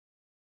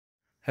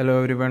Hello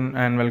everyone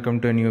and welcome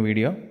to a new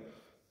video.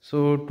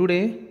 So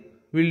today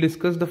we'll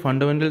discuss the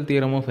fundamental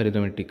theorem of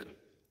arithmetic.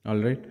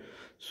 Alright.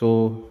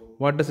 So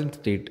what does it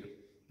state?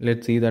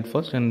 Let's see that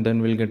first and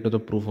then we'll get to the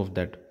proof of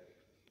that.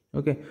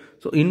 Okay.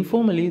 So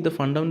informally the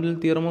fundamental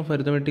theorem of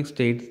arithmetic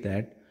states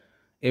that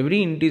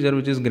every integer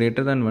which is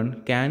greater than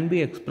 1 can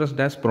be expressed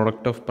as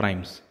product of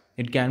primes.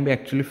 It can be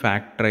actually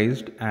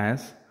factorized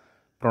as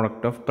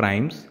product of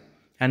primes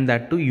and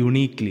that too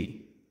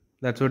uniquely.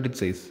 That's what it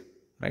says,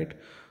 right?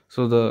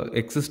 So the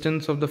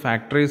existence of the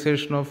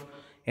factorization of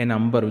a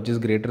number which is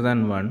greater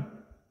than 1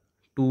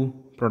 to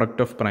product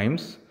of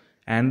primes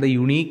and the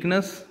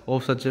uniqueness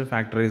of such a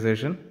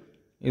factorization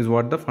is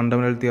what the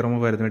fundamental theorem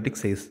of arithmetic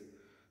says.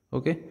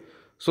 Okay.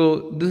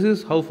 So this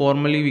is how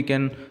formally we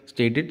can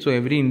state it. So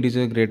every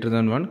integer greater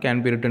than 1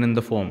 can be written in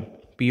the form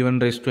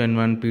p1 raised to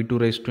n1, p2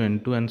 raised to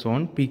n2 and so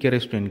on, pk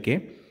raised to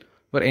nk,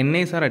 where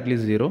na's are at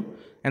least 0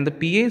 and the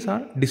pa's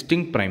are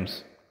distinct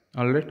primes.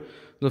 Alright.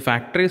 The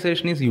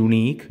factorization is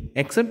unique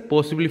except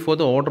possibly for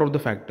the order of the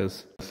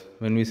factors.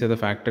 When we say the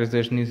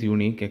factorization is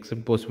unique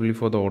except possibly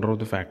for the order of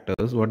the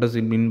factors, what does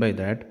it mean by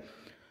that?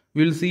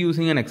 We will see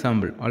using an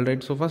example.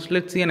 Alright, so first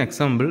let's see an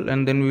example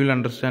and then we will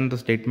understand the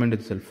statement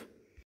itself.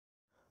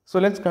 So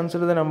let's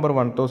consider the number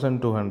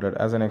 1200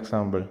 as an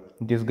example.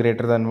 It is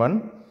greater than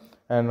 1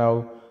 and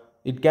now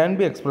it can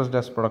be expressed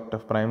as product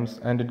of primes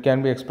and it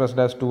can be expressed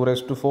as 2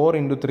 raised to 4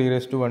 into 3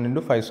 raised to 1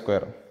 into 5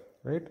 square.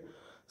 Right?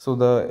 So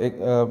the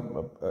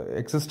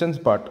existence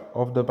part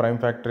of the prime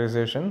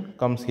factorization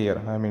comes here.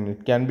 I mean,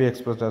 it can be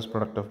expressed as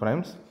product of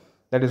primes.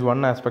 That is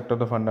one aspect of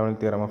the fundamental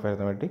theorem of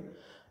arithmetic.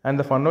 And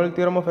the fundamental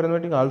theorem of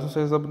arithmetic also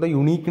says about the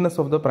uniqueness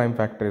of the prime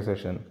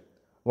factorization.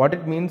 What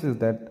it means is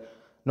that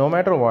no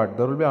matter what,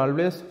 there will be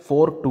always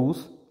 4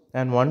 2's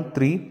and 1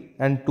 3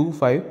 and 2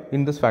 5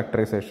 in this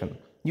factorization.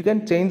 You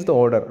can change the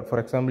order. For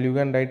example, you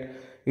can write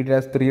it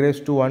as 3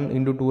 raised to 1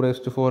 into 2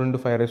 raised to 4 into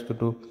 5 raised to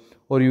 2.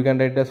 Or you can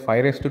write it as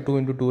 5 raised to 2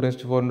 into 2 raised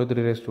to 4 into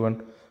 3 raised to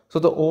 1. So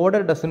the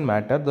order doesn't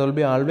matter. There will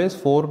be always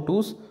 4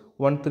 2's,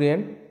 1 3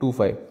 and 2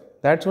 5.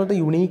 That's where the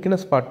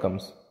uniqueness part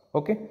comes.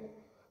 Okay.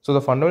 So the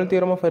fundamental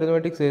theorem of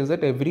arithmetic says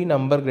that every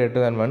number greater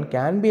than 1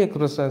 can be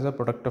expressed as a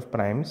product of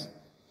primes.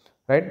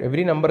 Right.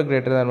 Every number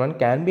greater than 1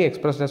 can be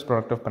expressed as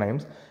product of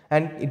primes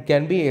and it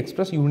can be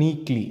expressed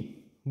uniquely.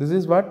 This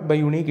is what by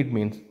unique it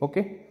means.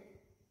 Okay.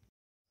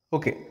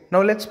 Okay.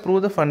 Now let's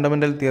prove the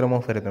fundamental theorem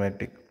of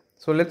arithmetic.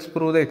 So let's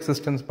prove the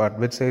existence part,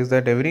 which says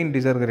that every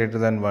integer greater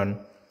than 1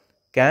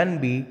 can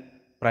be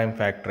prime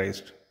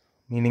factorized,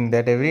 meaning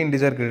that every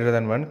integer greater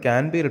than 1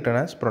 can be written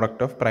as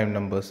product of prime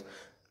numbers.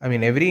 I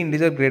mean, every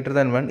integer greater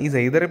than 1 is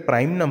either a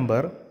prime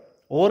number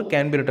or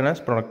can be written as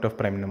product of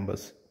prime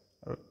numbers.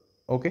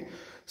 Okay.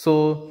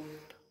 So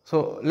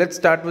let's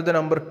start with the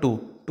number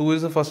 2. 2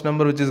 is the first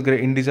number which is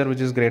integer which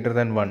is greater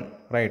than 1,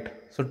 right?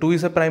 So 2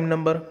 is a prime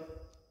number.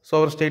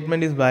 So our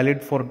statement is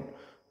valid for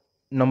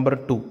number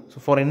 2. So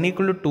for n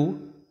equal to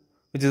 2,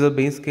 which is a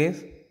base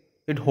case,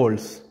 it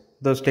holds.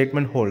 The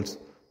statement holds.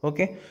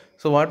 Okay.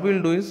 So what we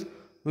will do is,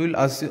 we will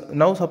assume,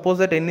 now suppose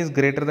that n is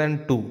greater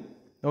than 2.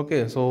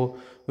 Okay. So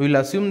we will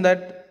assume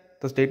that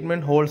the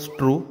statement holds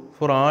true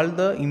for all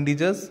the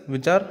integers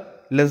which are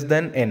less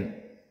than n.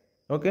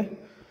 Okay.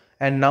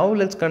 And now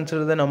let's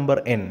consider the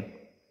number n.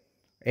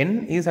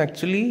 N is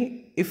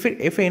actually,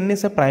 if n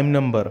is a prime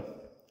number,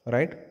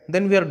 right,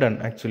 then we are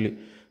done actually.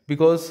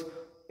 Because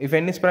if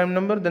n is prime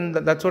number, then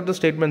that's what the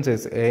statement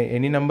says.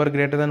 Any number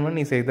greater than 1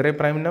 is either a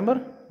prime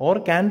number or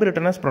can be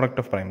written as product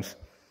of primes.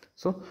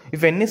 So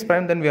if n is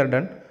prime, then we are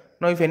done.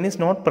 Now if n is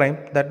not prime,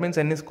 that means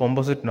n is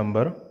composite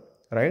number,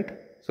 right?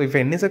 So if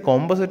n is a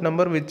composite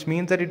number, which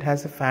means that it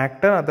has a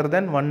factor other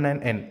than 1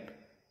 and n,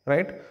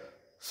 right?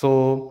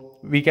 So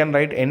we can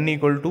write n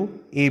equal to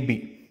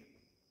ab,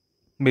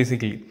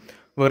 basically,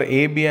 where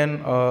a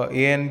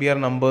and b are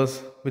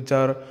numbers which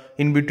are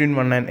in between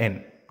 1 and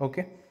n.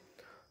 Okay.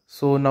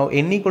 So now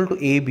n equal to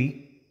ab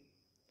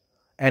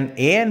and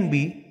a and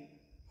b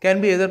can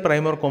be either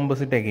prime or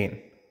composite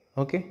again.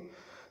 Okay.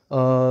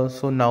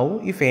 So now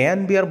if a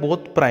and b are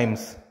both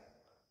primes,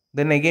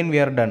 then again we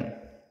are done.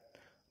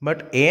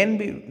 But a and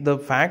b, the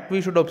fact we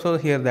should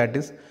observe here, that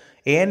is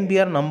a and b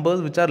are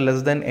numbers which are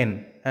less than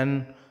n,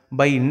 and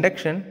by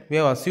induction we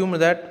have assumed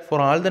that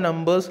for all the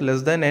numbers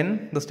less than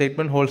n the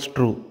statement holds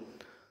true.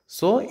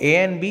 So a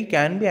and b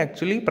can be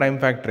actually prime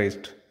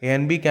factorized. A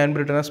and b can be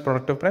written as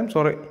product of primes,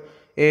 or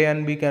a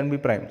and b can be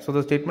prime. So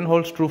the statement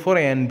holds true for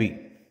a and b.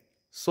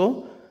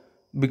 So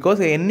because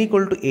n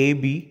equal to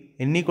ab,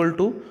 n equal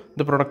to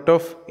the product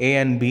of a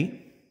and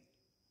b,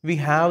 we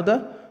have the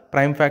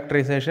prime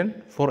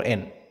factorization for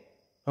n.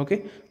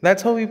 Okay.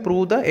 That's how we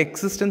prove the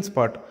existence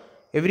part.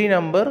 Every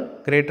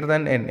number greater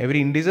than n,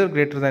 every integer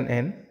greater than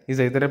n is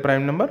either a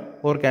prime number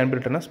or can be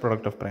written as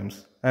product of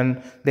primes.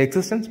 And the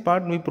existence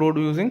part we proved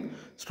using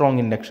strong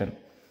induction.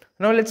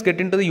 Now let's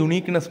get into the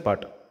uniqueness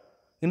part.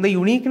 In the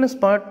uniqueness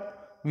part,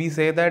 we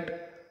say that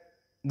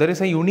there is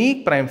a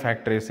unique prime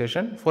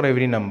factorization for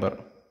every number.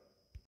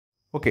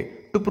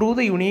 Okay, to prove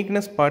the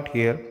uniqueness part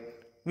here,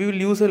 we will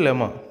use a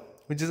lemma,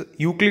 which is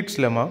Euclid's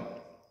lemma.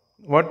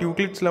 What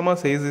Euclid's lemma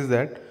says is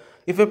that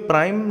if a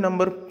prime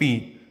number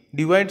p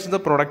divides the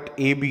product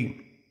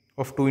AB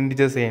of two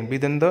integers a and b,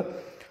 then the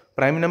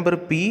prime number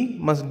p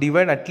must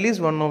divide at least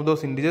one of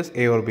those integers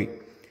a or b.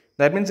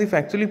 That means if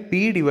actually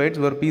p divides,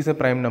 where p is a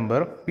prime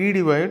number, p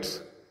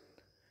divides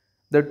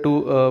the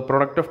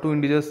product of two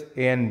integers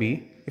a and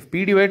b. If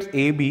p divides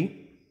ab,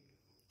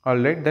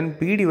 alright, then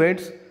p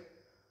divides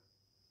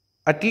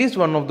at least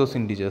one of those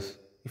integers.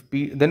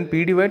 If then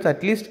p divides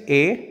at least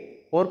a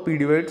or p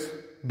divides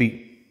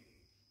b.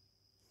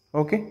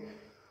 Okay.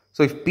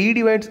 So if p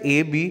divides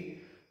ab,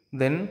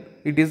 then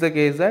it is the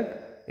case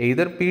that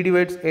either p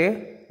divides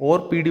a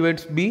or p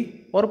divides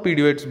b or p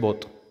divides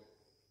both.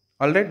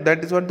 Alright,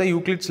 that is what the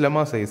Euclid's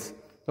lemma says.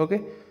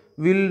 Okay.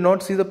 We will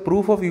not see the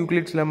proof of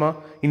Euclid's lemma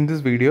in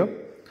this video.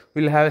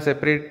 We will have a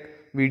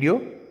separate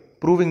video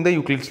proving the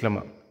Euclid's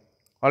lemma.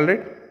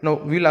 Alright. Now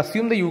we will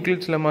assume the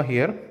Euclid's lemma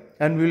here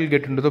and we will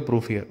get into the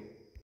proof here.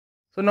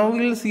 So now we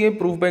will see a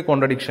proof by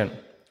contradiction.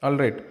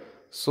 Alright.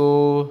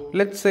 So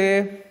let's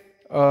say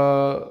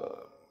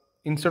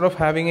instead of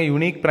having a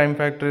unique prime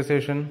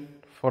factorization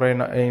for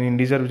an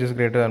integer which is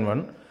greater than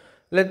 1,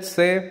 let's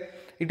say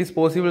it is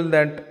possible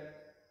that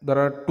there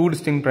are two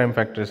distinct prime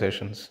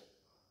factorizations.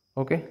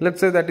 Okay, let's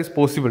say that is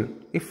possible.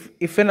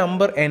 If a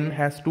number n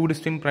has two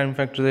distinct prime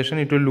factorization,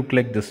 it will look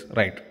like this,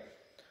 right?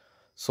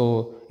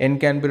 So n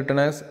can be written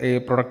as a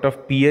product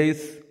of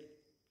pi's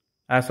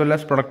as well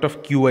as product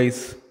of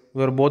qi's,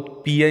 where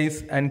both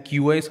pi's and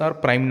qi's are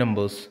prime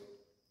numbers.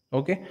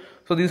 Okay,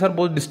 so these are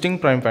both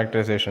distinct prime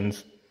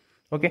factorizations.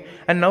 Okay,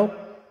 and now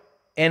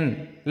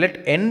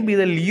let n be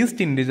the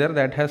least integer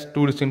that has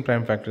two distinct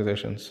prime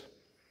factorizations.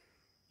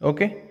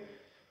 Okay.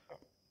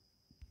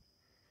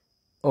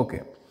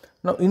 Okay.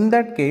 Now in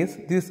that case,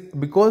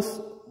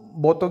 because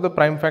both of the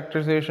prime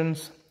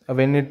factorizations,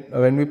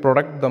 when we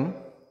product them,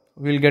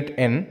 we will get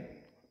n.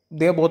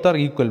 They both are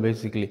equal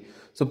basically.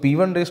 So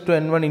p1 raised to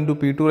n1 into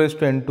p2 raised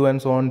to n2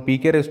 and so on,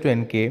 pk raised to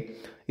nk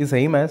is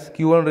same as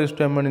q1 raised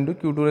to m1 into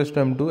q2 raised to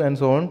m2 and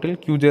so on till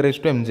qj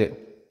raised to mj.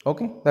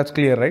 Okay, that's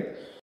clear, right?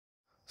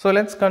 So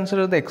let's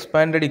consider the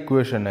expanded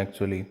equation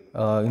actually.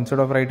 Instead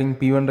of writing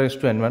p1 raised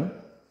to n1,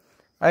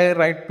 I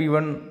write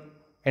p1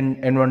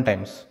 n1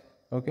 times.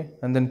 Okay,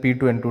 and then p2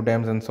 n2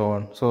 times and so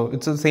on. So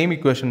it's the same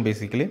equation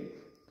basically.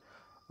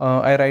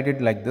 I write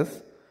it like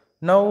this.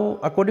 Now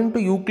according to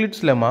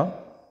Euclid's lemma,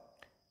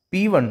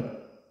 p1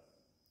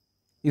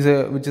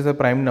 which is a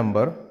prime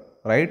number,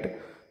 right?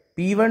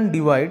 p1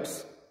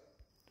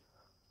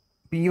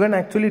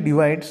 actually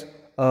divides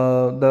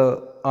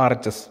the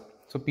RHS.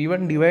 So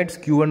p1 divides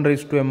q1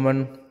 raised to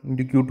m1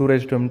 into q2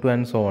 raised to m2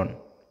 and so on.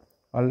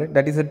 Alright,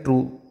 that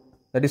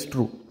is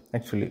true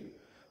actually.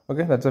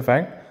 Okay, that's a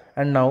fact.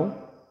 And now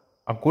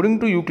according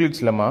to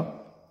Euclid's lemma,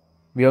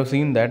 we have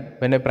seen that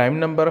when a prime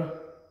number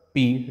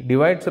p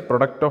divides a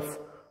product of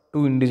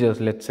two integers,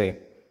 let's say,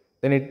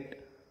 then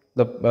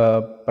the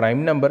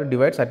prime number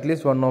divides at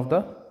least one of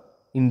the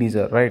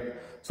integer, right?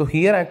 So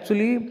here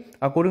actually,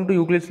 according to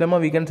Euclid's lemma,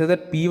 we can say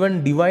that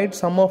p1 divides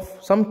some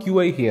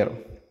qi here.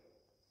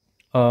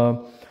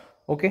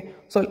 Okay,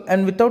 so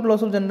and without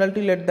loss of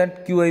generality, let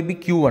that qi be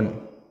q1.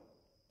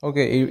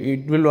 Okay,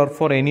 it will work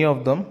for any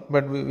of them,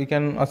 but we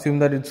can assume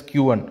that it's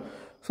q1.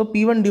 So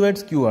p1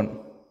 divides q1.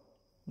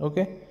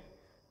 Okay,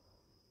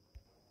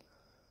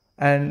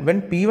 and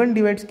when p1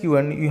 divides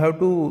q1, you have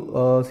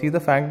to see the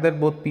fact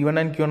that both p1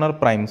 and q1 are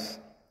primes.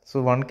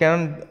 So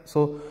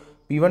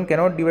p1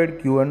 cannot divide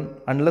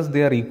q1 unless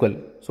they are equal.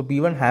 So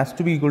p1 has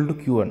to be equal to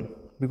q1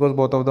 because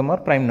both of them are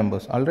prime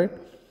numbers. All right.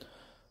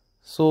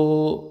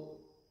 So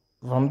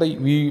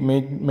we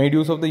made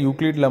use of the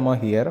Euclid lemma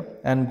here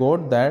and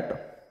got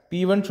that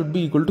p1 should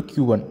be equal to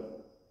q1.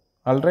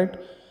 All right.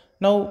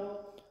 Now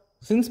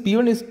since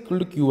p1 is equal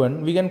to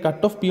q1, we can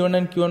cut off p1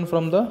 and q1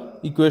 from the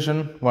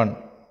equation 1.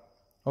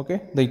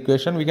 Okay, the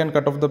equation we can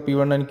cut off the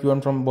p1 and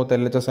q1 from both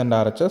LHS and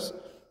RHS.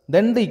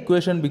 Then the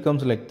equation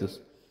becomes like this.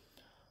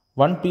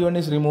 One p1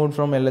 is removed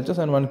from LHS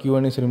and one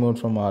q1 is removed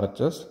from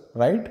RHS,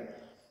 right?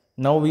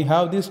 Now we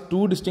have these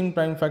two distinct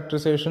prime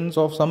factorizations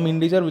of some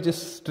integer which is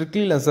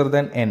strictly lesser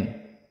than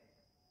n,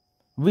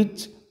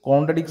 which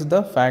contradicts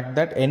the fact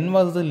that n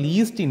was the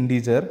least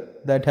integer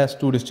that has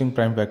two distinct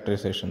prime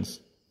factorizations.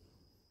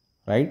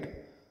 Right?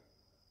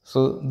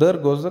 So there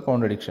goes the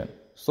contradiction.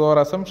 So our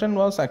assumption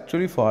was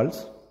actually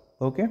false.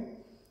 Okay,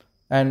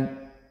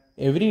 and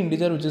every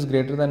integer which is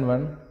greater than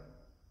 1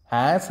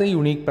 has a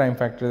unique prime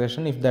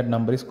factorization if that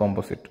number is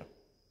composite.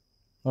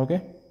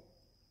 Okay,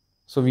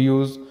 so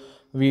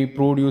we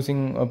proved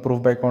using a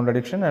proof by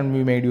contradiction, and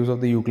we made use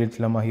of the Euclid's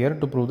lemma here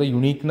to prove the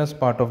uniqueness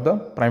part of the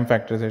prime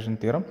factorization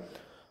theorem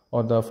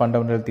or the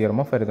fundamental theorem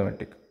of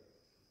arithmetic.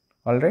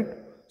 Alright,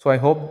 so I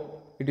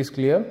hope it is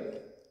clear.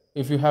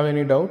 If you have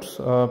any doubts,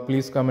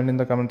 please comment in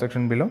the comment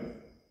section below.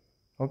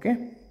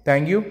 Okay,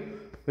 thank you.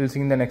 We'll see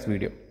you in the next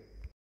video.